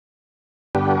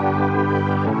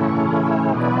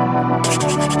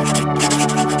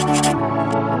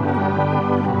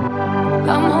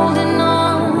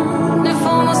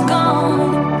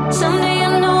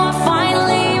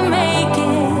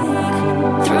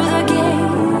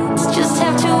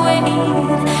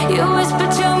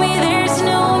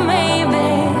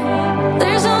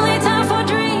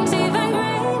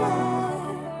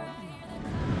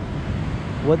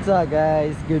What's up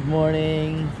guys? Good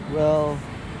morning. Well,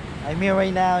 I'm here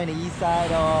right now in the east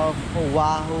side of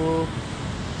Oahu,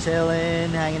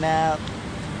 chilling, hanging out,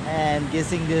 and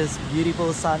getting this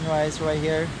beautiful sunrise right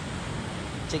here.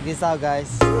 Check this out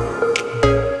guys.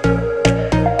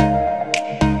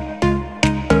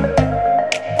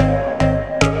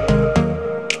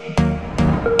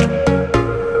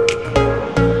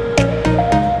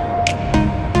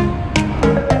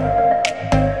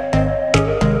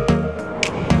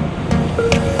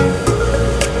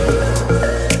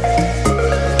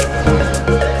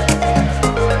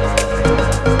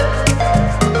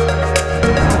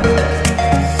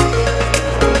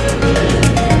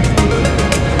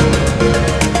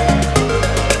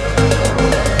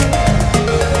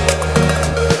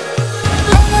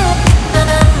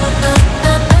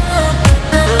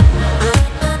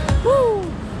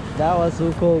 That was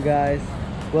so cool guys.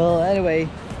 Well, anyway,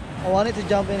 I wanted to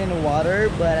jump in the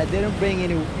water, but I didn't bring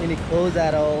any clothes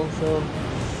at all, so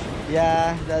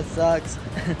yeah, that sucks.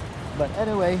 But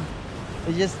anyway,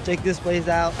 let's just check this place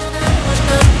out.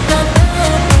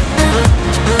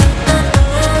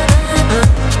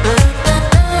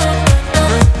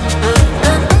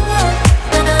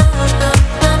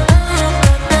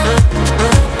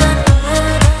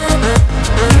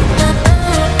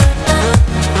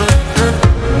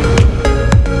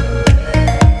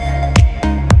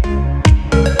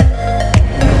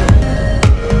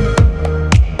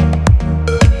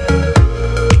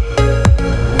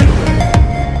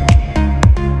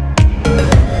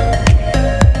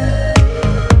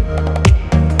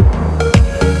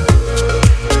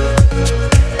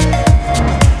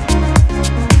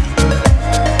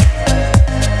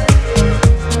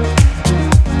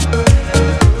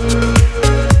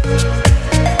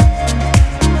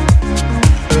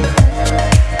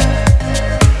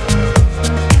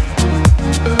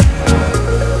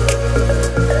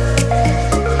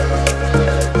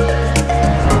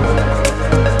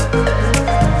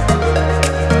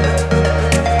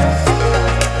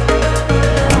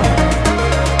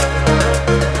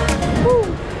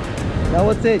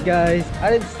 That's it guys. I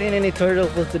didn't see any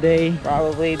turtles for today.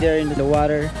 Probably they're in the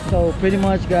water. So pretty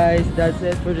much guys, that's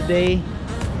it for today.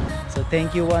 So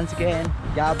thank you once again.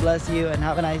 God bless you and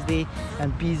have a nice day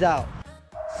and peace out.